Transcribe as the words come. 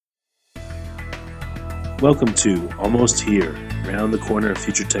Welcome to Almost Here, Round the Corner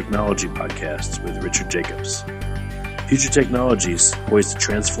Future Technology podcasts with Richard Jacobs. Future technologies poised to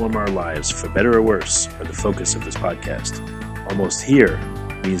transform our lives for better or worse are the focus of this podcast. Almost here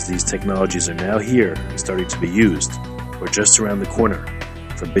means these technologies are now here and starting to be used, or just around the corner,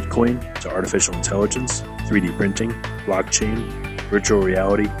 from Bitcoin to artificial intelligence, 3D printing, blockchain, virtual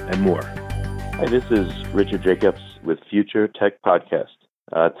reality, and more. Hi, this is Richard Jacobs with Future Tech Podcast.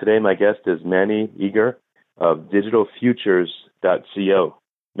 Today my guest is Manny Eager of digitalfutures.co.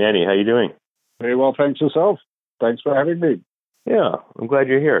 Manny, how you doing? Very well, thanks yourself. Thanks for having me. Yeah, I'm glad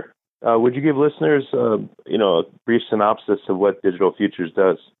you're here. Would you give listeners, a brief synopsis of what Digital Futures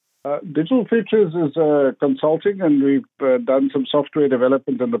does? Digital Futures is consulting, and we've done some software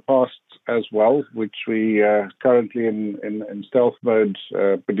development in the past as well, which we currently in stealth mode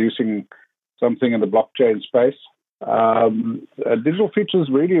producing something in the blockchain space. Digital Futures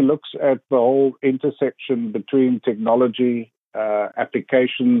really looks at the whole intersection between technology,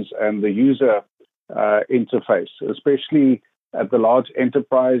 applications, and the user interface, especially at the large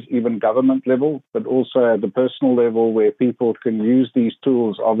enterprise, even government level, but also at the personal level where people can use these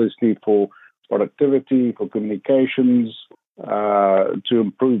tools, obviously, for productivity, for communications, to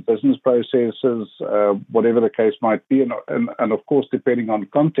improve business processes, whatever the case might be, and of course, depending on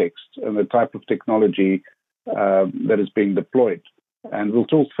context and the type of technology that is being deployed. And we'll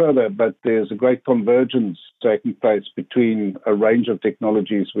talk further, but there's a great convergence taking place between a range of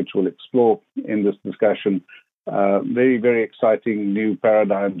technologies which we'll explore in this discussion. Very, very exciting new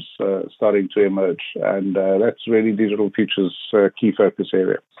paradigms starting to emerge, and that's really Digital Futures' key focus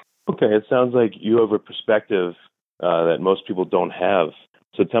area. Okay, it sounds like you have a perspective that most people don't have.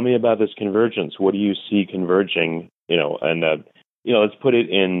 So tell me about this convergence. What do you see converging? Let's put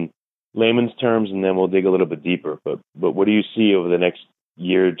it in layman's terms, and then we'll dig a little bit deeper. But what do you see over the next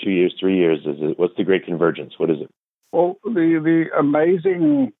year, 2 years, 3 years? What's the great convergence? What is it? Well, the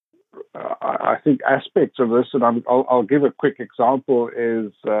amazing, I think, aspects of this, and I'll give a quick example,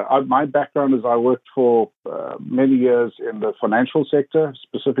 is my background is I worked for many years in the financial sector,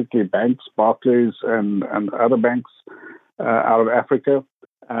 specifically banks, Barclays, and other banks out of Africa,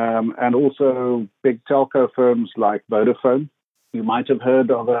 and also big telco firms like Vodafone. You might have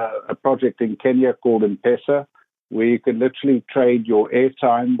heard of a project in Kenya called M-Pesa, where you can literally trade your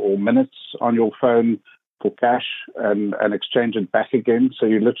airtime or minutes on your phone for cash and exchange it back again. So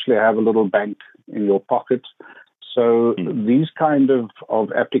you literally have a little bank in your pocket. So these kind of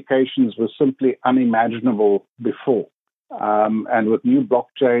applications were simply unimaginable before. And with new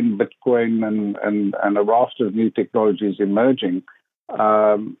blockchain, Bitcoin, and a raft of new technologies emerging,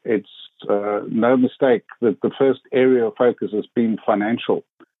 it's no mistake that the first area of focus has been financial.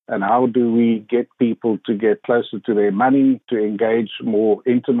 And how do we get people to get closer to their money, to engage more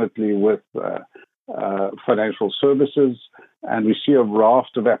intimately with financial services? And we see a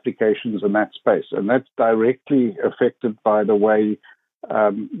raft of applications in that space. And that's directly affected by the way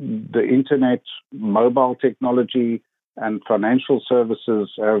the internet, mobile technology, and financial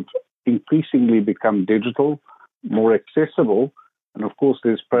services have increasingly become digital, more accessible. And of course,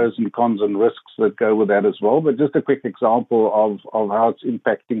 there's pros and cons and risks that go with that as well. But just a quick example of how it's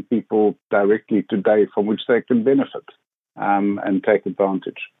impacting people directly today from which they can benefit and take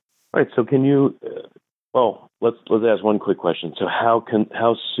advantage. Right. So can you, let's ask one quick question. So how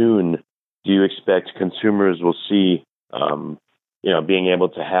soon do you expect consumers will see, being able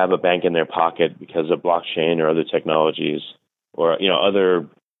to have a bank in their pocket because of blockchain or other technologies or, other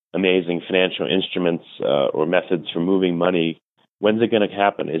amazing financial instruments or methods for moving money? When's it going to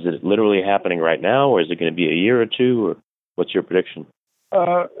happen? Is it literally happening right now, or is it going to be a year or two, or what's your prediction?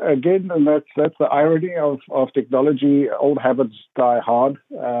 Again, and that's the irony of technology. Old habits die hard.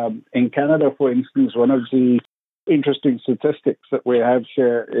 In Canada, for instance, one of the interesting statistics that we have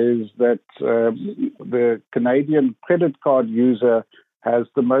here is that the Canadian credit card user has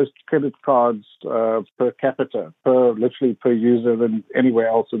the most credit cards per capita, literally per user than anywhere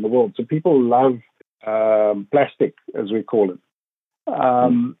else in the world. So people love plastic, as we call it.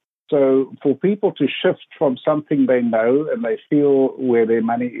 So for people to shift from something they know and they feel where their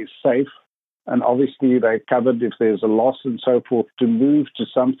money is safe, and obviously they're covered if there's a loss and so forth, to move to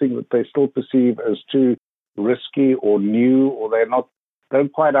something that they still perceive as too risky or new, or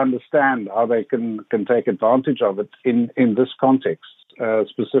don't quite understand how they can take advantage of it in this context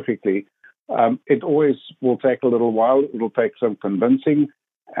specifically, it always will take a little while. It will take some convincing.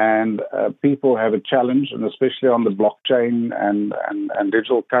 And people have a challenge, and especially on the blockchain and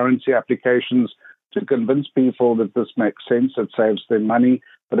digital currency applications, to convince people that this makes sense, it saves them money,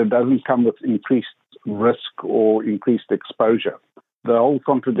 but it doesn't come with increased risk or increased exposure. the whole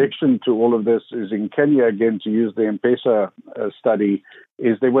contradiction to all of this is in Kenya, again, to use the M-Pesa study,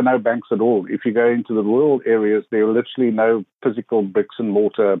 is there were no banks at all. If you go into the rural areas, there were literally no physical bricks and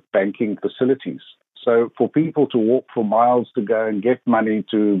mortar banking facilities. So for people to walk for miles to go and get money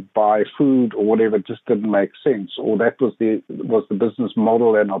to buy food or whatever just didn't make sense, or that was the business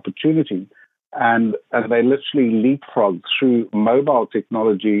model and opportunity. And they literally leapfrogged through mobile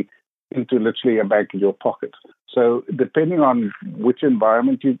technology into literally a bank in your pocket. So depending on which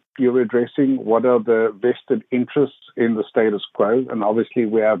environment you're addressing, what are the vested interests in the status quo? And obviously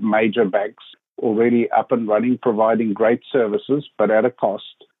we have major banks already up and running, providing great services, but at a cost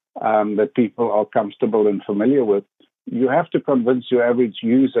that people are comfortable and familiar with. You have to convince your average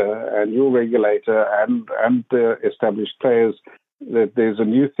user and your regulator and the established players that there's a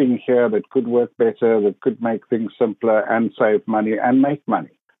new thing here that could work better, that could make things simpler and save money and make money.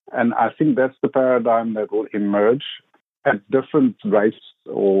 And I think that's the paradigm that will emerge at different rates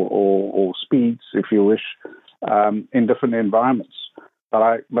or speeds, if you wish, in different environments. But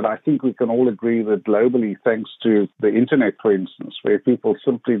I think we can all agree that globally, thanks to the internet, for instance, where people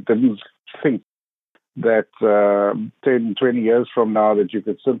simply didn't think that 10, 20 years from now that you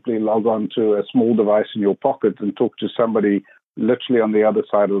could simply log on to a small device in your pocket and talk to somebody literally on the other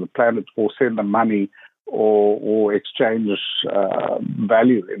side of the planet, or send them money or exchange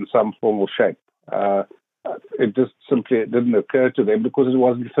value in some form or shape. It just simply didn't occur to them because it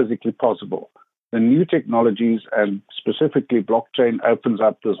wasn't physically possible. The new technologies, and specifically blockchain, opens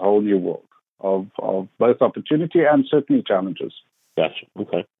up this whole new world of both opportunity and certainly challenges. Gotcha.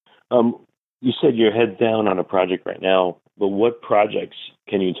 Okay. You said you're head down on a project right now, but what projects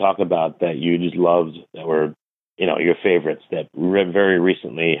can you talk about that you just loved, that were, your favorites, that very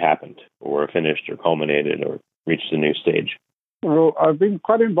recently happened or were finished or culminated or reached a new stage? Well, I've been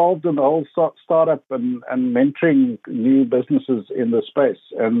quite involved in the whole startup and mentoring new businesses in the space,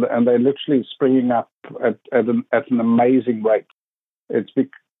 and they're literally springing up at an amazing rate. It's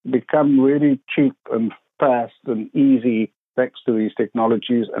become really cheap and fast and easy thanks to these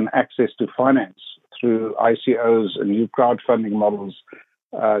technologies and access to finance through ICOs and new crowdfunding models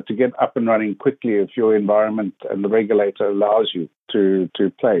to get up and running quickly if your environment and the regulator allows you to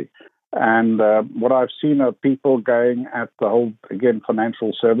play. And what I've seen are people going at the whole, again,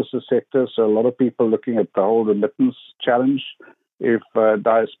 financial services sector. So a lot of people looking at the whole remittance challenge. If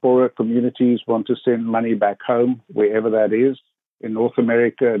diaspora communities want to send money back home, wherever that is, in North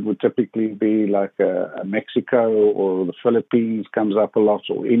America, it would typically be like a Mexico, or the Philippines comes up a lot,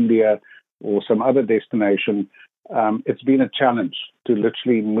 or India, or some other destination. It's been a challenge to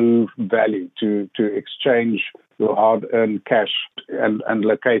literally move value, to exchange your hard-earned cash and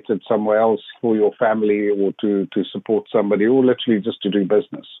locate it somewhere else for your family, or to support somebody, or literally just to do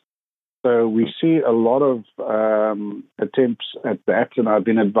business. So we see a lot of attempts at that, and I've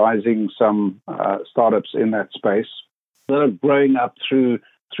been advising some startups in that space that are growing up through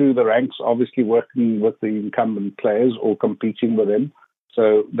the ranks, obviously working with the incumbent players or competing with them.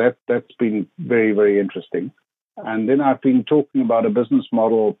 So that's been very, very interesting. And then I've been talking about a business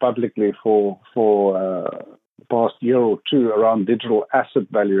model publicly for the past year or two around digital asset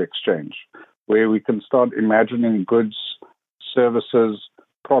value exchange, where we can start imagining goods, services,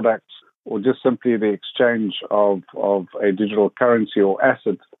 products, or just simply the exchange of a digital currency or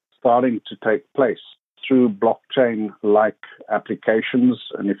asset starting to take place through blockchain-like applications.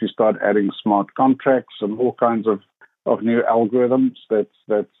 And if you start adding smart contracts and all kinds of new algorithms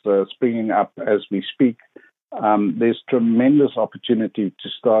that's springing up as we speak, there's tremendous opportunity to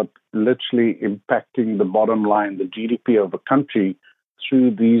start literally impacting the bottom line, the GDP of a country,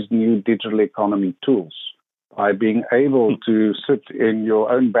 through these new digital economy tools. By being able to sit in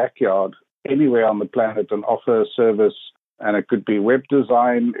your own backyard anywhere on the planet and offer a service, and it could be web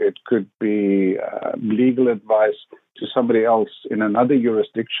design, it could be legal advice to somebody else in another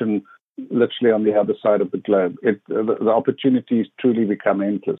jurisdiction, literally on the other side of the globe. The opportunities truly become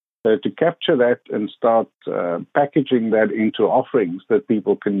endless. So to capture that and start packaging that into offerings that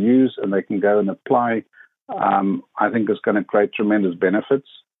people can use and they can go and apply, I think is going to create tremendous benefits.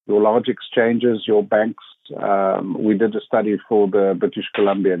 Your large exchanges, your banks, we did a study for the British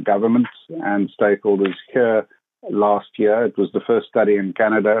Columbia government and stakeholders here last year. It was the first study in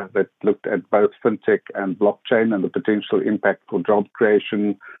Canada that looked at both fintech and blockchain and the potential impact for job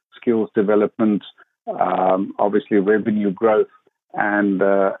creation, skills development, obviously revenue growth, and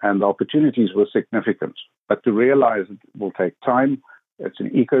the opportunities were significant. But to realize it will take time. It's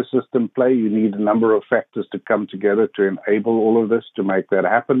an ecosystem play. You need a number of factors to come together to enable all of this, to make that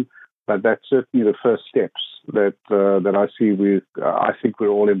happen. But that's certainly the first steps that I see I think we're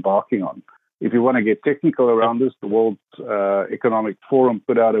all embarking on. if you want to get technical around this, the World Economic Forum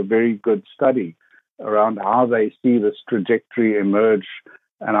put out a very good study around how they see this trajectory emerge.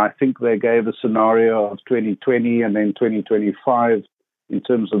 And I think they gave a scenario of 2020 and then 2025 in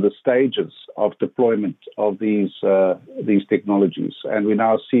terms of the stages of deployment of these technologies. And we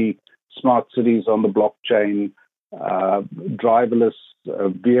now see smart cities on the blockchain, driverless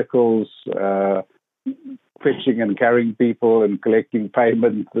vehicles, fetching and carrying people and collecting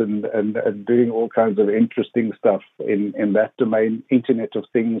payments and doing all kinds of interesting stuff in that domain. Internet of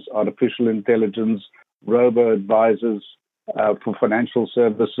Things, artificial intelligence, robo-advisors for financial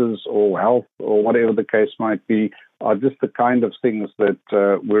services or health or whatever the case might be are just the kind of things that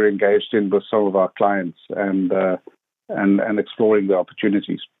we're engaged in with some of our clients and exploring the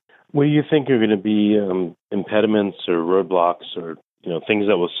opportunities. What do you think are going to be impediments or roadblocks or things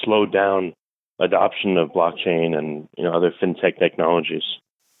that will slow down adoption of blockchain and other fintech technologies?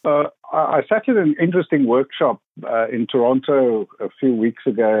 I sat in an interesting workshop in Toronto a few weeks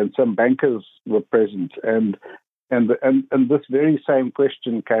ago, and some bankers were present, and this very same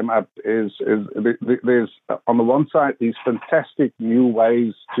question came up: is there's on the one side these fantastic new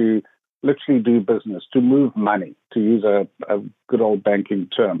ways to literally do business, to move money, to use a good old banking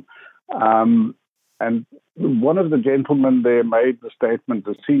term. And one of the gentlemen there made the statement,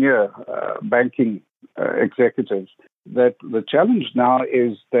 the senior banking executives, that the challenge now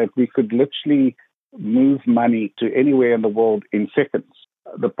is that we could literally move money to anywhere in the world in seconds.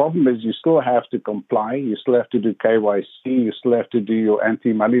 The problem is you still have to comply, you still have to do KYC, you still have to do your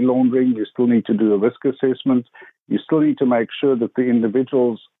anti-money laundering, you still need to do a risk assessment, you still need to make sure that the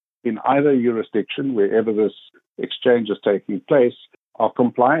individuals in either jurisdiction, wherever this exchange is taking place, are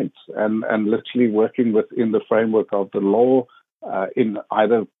compliant and literally working within the framework of the law in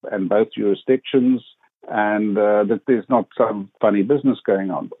either and both jurisdictions, and that there's not some funny business going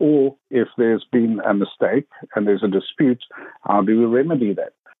on. Or if there's been a mistake and there's a dispute, how do we remedy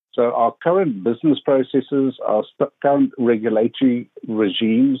that? So our current business processes, our current regulatory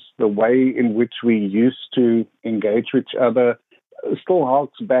regimes, the way in which we used to engage with each other still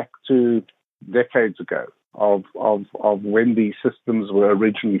harks back to decades ago of when these systems were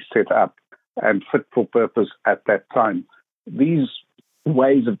originally set up and fit for purpose at that time. These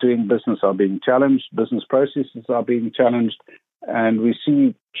ways of doing business are being challenged, business processes are being challenged, and we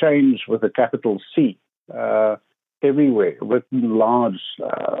see change with a capital C everywhere, written large.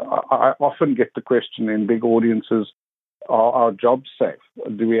 I often get the question in big audiences, are our jobs safe?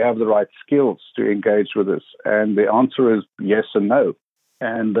 Do we have the right skills to engage with this? And the answer is yes and no.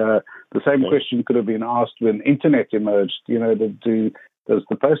 And the same question could have been asked when internet emerged. Does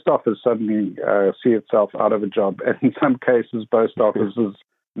the post office suddenly see itself out of a job? And in some cases,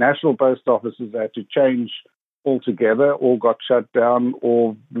 national post offices had to change altogether, or got shut down,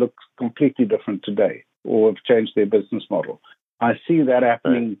 or look completely different today, or have changed their business model. I see that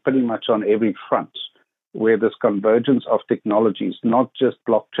happening pretty much on every front, where there's convergence of technologies, not just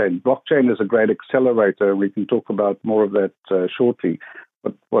blockchain. Blockchain is a great accelerator. We can talk about more of that shortly.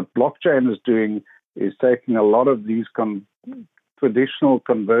 But what blockchain is doing is taking a lot of these traditional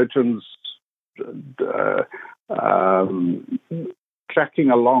convergence, tracking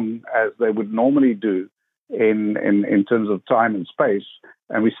along as they would normally do in terms of time and space.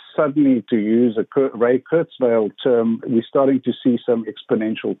 And we suddenly, to use a Ray Kurzweil term, we're starting to see some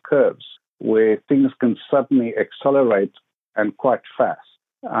exponential curves where things can suddenly accelerate and quite fast.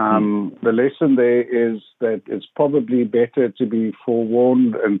 The lesson there is that it's probably better to be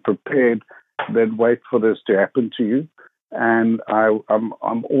forewarned and prepared than wait for this to happen to you. And I'm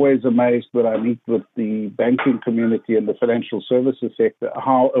always amazed when I meet with the banking community and the financial services sector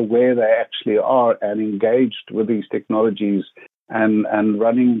how aware they actually are and engaged with these technologies and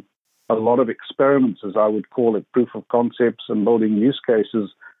running a lot of experiments, as I would call it, proof of concepts, and building use cases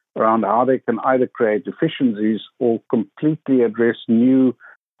around how they can either create efficiencies or completely address new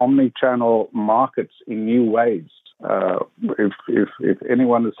omni-channel markets in new ways. If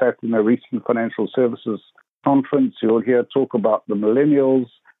anyone has sat in a recent financial services conference, you'll hear talk about the millennials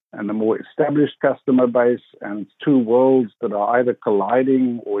and the more established customer base, and it's two worlds that are either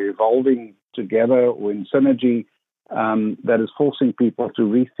colliding or evolving together or in synergy, that is forcing people to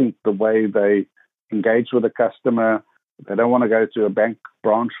rethink the way they engage with a customer. They don't want to go to a bank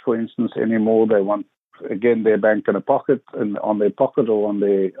branch, for instance, anymore. They want, again, their bank in a pocket, and on their pocket or on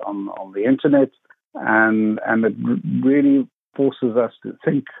the internet, and it really forces us to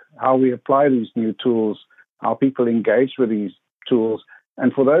think how we apply these new tools, how people engage with these tools,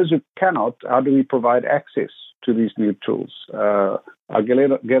 and for those who cannot, how do we provide access to these new tools? I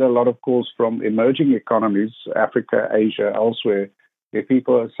get a lot of calls from emerging economies, Africa, Asia, elsewhere, where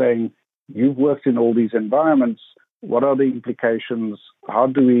people are saying, you've worked in all these environments. What are the implications? How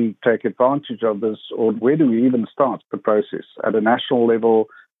do we take advantage of this? Or where do we even start the process? At a national level,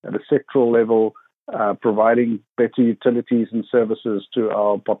 at a sectoral level, providing better utilities and services to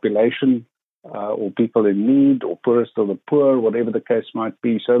our population, or people in need, or poorest of the poor, whatever the case might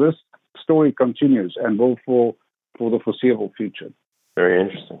be. So this story continues and will for the foreseeable future. Very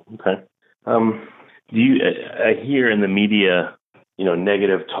interesting. Okay. I hear in the media,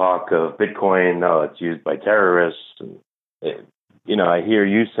 negative talk of Bitcoin. Oh, it's used by terrorists. And, I hear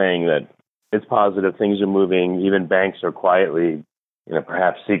you saying that it's positive. Things are moving. Even banks are quietly,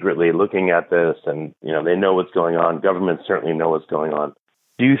 perhaps secretly looking at this, and they know what's going on. Governments certainly know what's going on.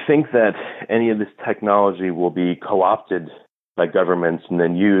 Do you think that any of this technology will be co-opted by governments and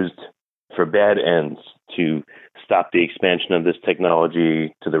then used for bad ends to stop the expansion of this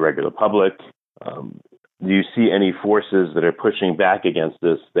technology to the regular public? Do you see any forces that are pushing back against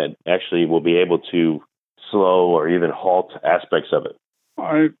this that actually will be able to slow or even halt aspects of it?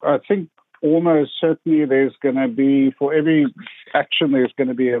 I think almost certainly there's going to be, for every action, there's going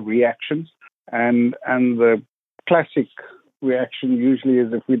to be a reaction. And the classic reaction usually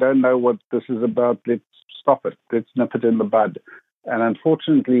is, if we don't know what this is about, let's stop it. Let's nip it in the bud. And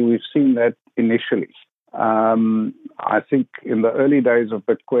unfortunately, we've seen that initially. I think in the early days of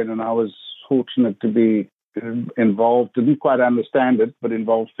Bitcoin, and I was fortunate to be involved, didn't quite understand it, but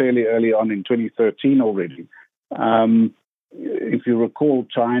involved fairly early on in 2013 already. If you recall,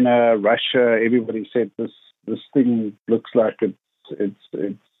 China, Russia, everybody said this thing looks like it's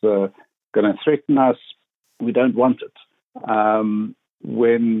going to threaten us. We don't want it.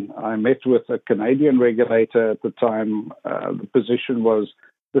 When I met with a Canadian regulator at the time, the position was,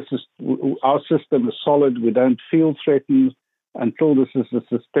 our system is solid. We don't feel threatened. Until this is a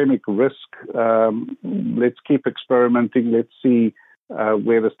systemic risk, let's keep experimenting. Let's see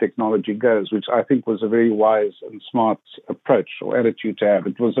where this technology goes, which I think was a very wise and smart approach or attitude to have.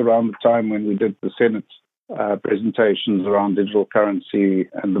 It was around the time when we did the Senate presentations around digital currency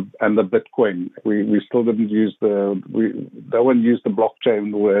and the Bitcoin. We still didn't use no one used the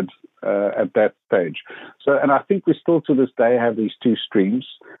blockchain word at that stage. So, and I think we still to this day have these two streams.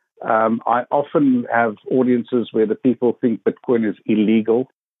 I often have audiences where the people think Bitcoin is illegal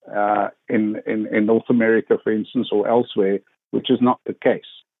in North America, for instance, or elsewhere, which is not the case.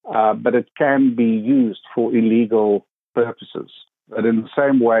 But it can be used for illegal purposes. But in the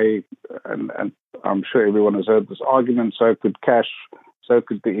same way, and I'm sure everyone has heard this argument, so could cash, so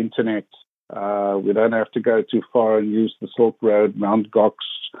could the internet. We don't have to go too far and use the Silk Road, Mt. Gox,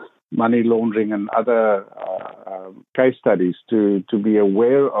 money laundering, and other case studies to be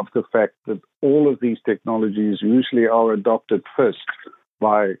aware of the fact that all of these technologies usually are adopted first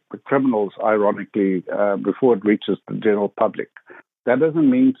by the criminals, ironically, before it reaches the general public. That doesn't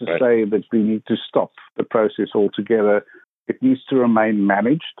mean to say that we need to stop the process altogether. It needs to remain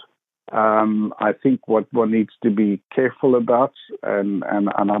managed. I think what one needs to be careful about, and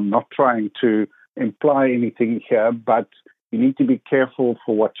I'm not trying to imply anything here, but you need to be careful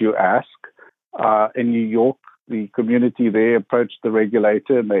for what you ask. In New York, the community there approached the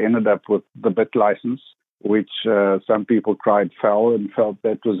regulator and they ended up with the BIT license, which some people cried foul and felt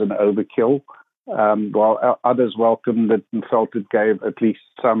that was an overkill, while others welcomed it and felt it gave at least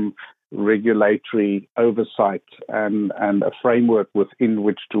some regulatory oversight and a framework within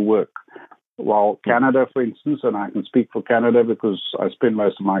which to work. While Canada, for instance, and I can speak for Canada because I spend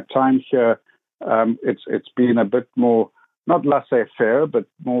most of my time here, it's been a bit more, not laissez-faire, but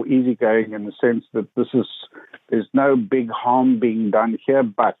more easygoing in the sense that there's no big harm being done here,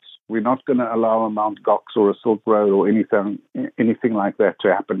 but we're not going to allow a Mt. Gox or a Silk Road or anything like that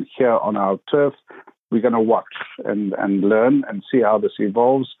to happen here on our turf. We're going to watch and learn and see how this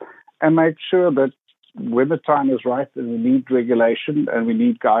evolves and make sure that when the time is right and we need regulation and we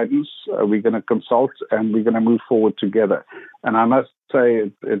need guidance, we're going to consult and we're going to move forward together. And I must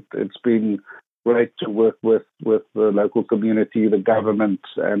say it's been great to work with the local community, the government,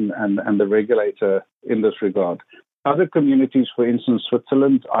 and the regulator in this regard. Other communities, for instance,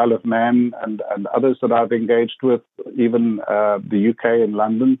 Switzerland, Isle of Man, and others that I've engaged with, even the UK and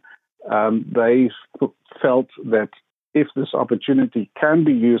London, they felt that if this opportunity can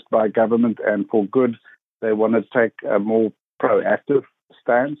be used by government and for good, they want to take a more proactive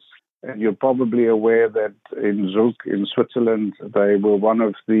stance. And you're probably aware that in Zug, in Switzerland, they were one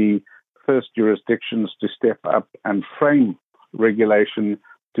of the first jurisdictions to step up and frame regulation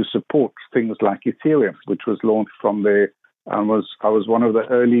to support things like Ethereum, which was launched from there. I was one of the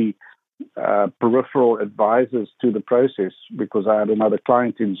early peripheral advisors to the process because I had another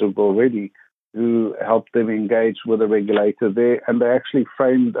client in Zug already who helped them engage with a regulator there. And they actually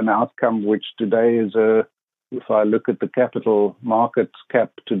framed an outcome which today is if I look at the capital markets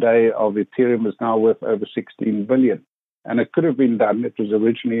cap today of Ethereum, is now worth over 16 billion. And it could have been done. It was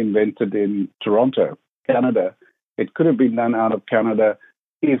originally invented in Toronto, Canada. It could have been done out of Canada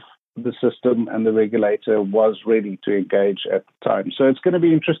if the system and the regulator was ready to engage at the time. So it's going to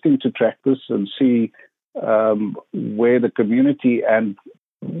be interesting to track this and see where the community and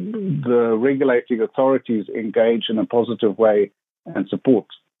the regulating authorities engage in a positive way and support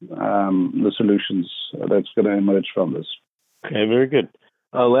the solutions that's going to emerge from this. Okay, very good.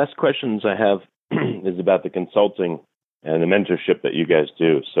 Last questions I have is about the consulting and the mentorship that you guys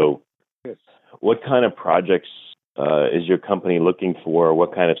do. So yes. What kind of projects is your company looking for?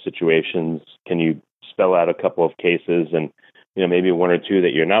 What kind of situations? Can you spell out a couple of cases and maybe one or two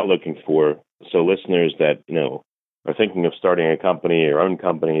that you're not looking for? So listeners that are thinking of starting a company or own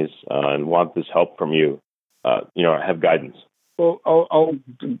companies and want this help from you, have guidance. Well, I'll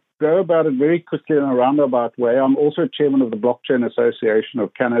go about it very quickly in a roundabout way. I'm also chairman of the Blockchain Association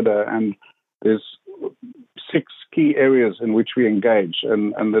of Canada, and there's 6 key areas in which we engage.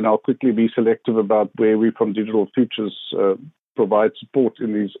 And then I'll quickly be selective about where we from Digital Futures provide support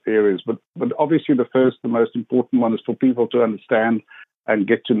in these areas. But obviously the most important one is for people to understand and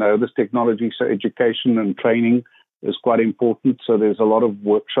get to know this technology. So education and training is quite important. So there's a lot of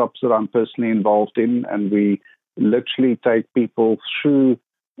workshops that I'm personally involved in, and we literally take people through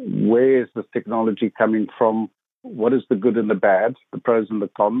where is the technology coming from, what is the good and the bad, the pros and the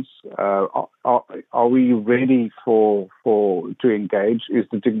cons. Are we ready to engage? Is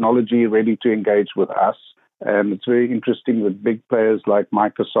the technology ready to engage with us? And it's very interesting with big players like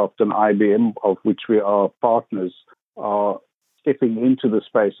Microsoft and IBM, of which we are partners, are stepping into the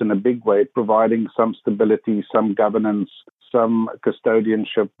space in a big way, providing some stability, some governance, some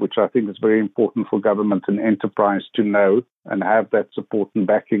custodianship, which I think is very important for government and enterprise to know and have that support and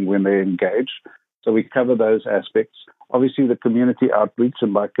backing when they engage. So we cover those aspects. Obviously, the community outreach,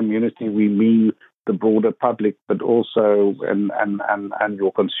 and by community we mean the broader public, but also and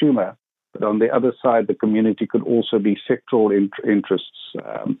your consumer. But on the other side, the community could also be sectoral interests.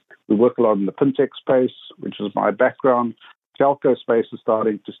 We work a lot in the fintech space, which is my background. Telco space is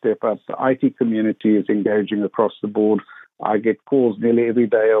starting to step up. The IT community is engaging across the board. I get calls nearly every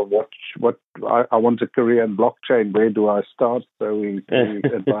day of what I want a career in blockchain. Where do I start? So we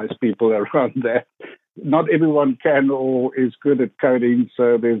advise people around that. Not everyone can or is good at coding,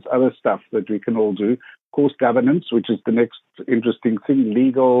 so there's other stuff that we can all do. Of course, governance, which is the next interesting thing.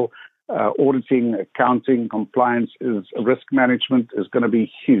 Legal, auditing, accounting, compliance, risk management is going to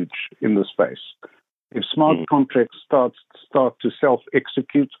be huge in the space. If smart contracts start to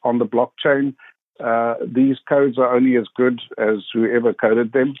self-execute on the blockchain, these codes are only as good as whoever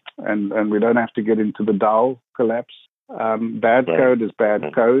coded them, and we don't have to get into the DAO collapse. Bad code is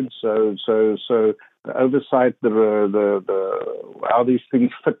bad code. So the oversight, the how these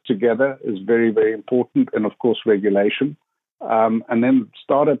things fit together is very, very important, and of course regulation. And then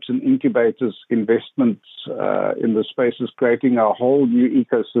startups and incubators, investments in the space is creating a whole new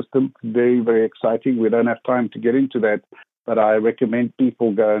ecosystem. Very, very exciting. We don't have time to get into that, but I recommend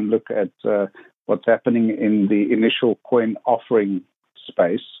people go and look at what's happening in the initial coin offering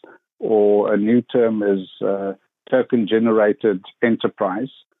space, or a new term is token-generated enterprise,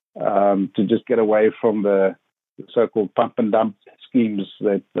 to just get away from the so-called pump and dump schemes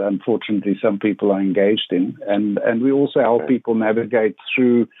that unfortunately some people are engaged in. And we also help people navigate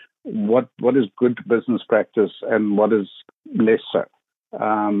through what is good business practice and what is less so.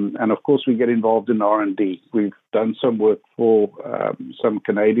 And of course, we get involved in R&D. We've done some work for some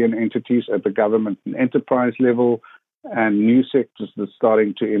Canadian entities at the government and enterprise level, and new sectors that's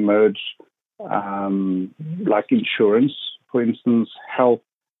starting to emerge, like insurance, for instance, health,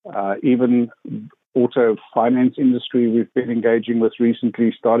 even auto finance industry we've been engaging with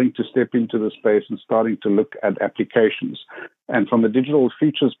recently, starting to step into the space and starting to look at applications. And from a Digital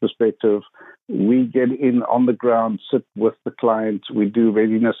Futures perspective, we get in on the ground, sit with the client, we do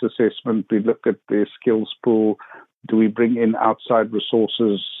readiness assessment, we look at their skills pool, do we bring in outside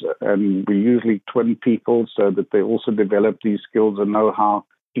resources, and we usually twin people so that they also develop these skills and know-how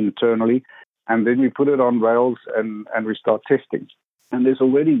internally. And then we put it on rails and we start testing. And there's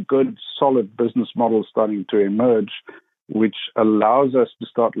already good, solid business models starting to emerge, which allows us to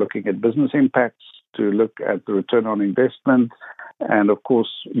start looking at business impacts, to look at the return on investment, and of course,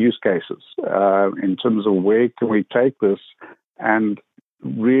 use cases in terms of where can we take this and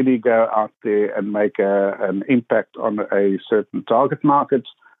really go out there and make an impact on a certain target market,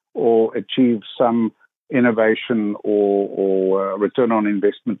 or achieve some innovation or return on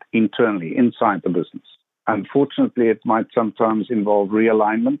investment internally inside the business. Unfortunately, it might sometimes involve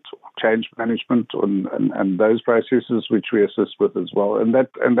realignment, change management, and those processes which we assist with as well. And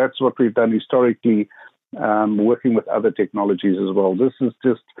that's what we've done historically, working with other technologies as well. This is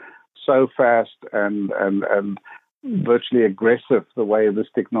just so fast and virtually aggressive the way this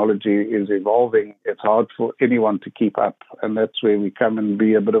technology is evolving. It's hard for anyone to keep up, and that's where we come and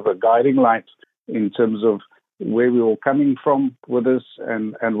be a bit of a guiding light in terms of where we're all coming from with this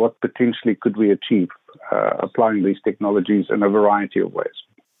and what potentially could we achieve applying these technologies in a variety of ways.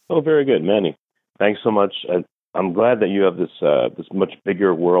 Oh, very good, Manny. Thanks so much. I'm glad that you have this much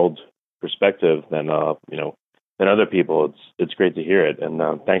bigger world perspective than other people. It's great to hear it, and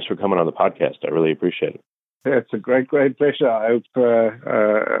thanks for coming on the podcast. I really appreciate it. It's a great pleasure. I hope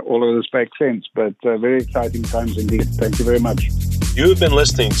all of this makes sense, but very exciting times indeed. Thank you very much. You have been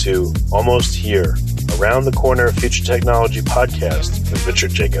listening to Almost Here, Around the Corner Future Technology podcast with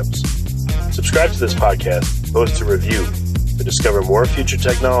Richard Jacobs. Subscribe to this podcast, post a review to discover more future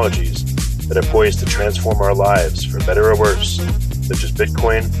technologies that are poised to transform our lives for better or worse, such as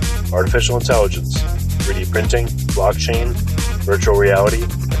Bitcoin, artificial intelligence, 3D printing, blockchain, virtual reality,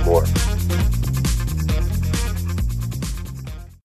 and more.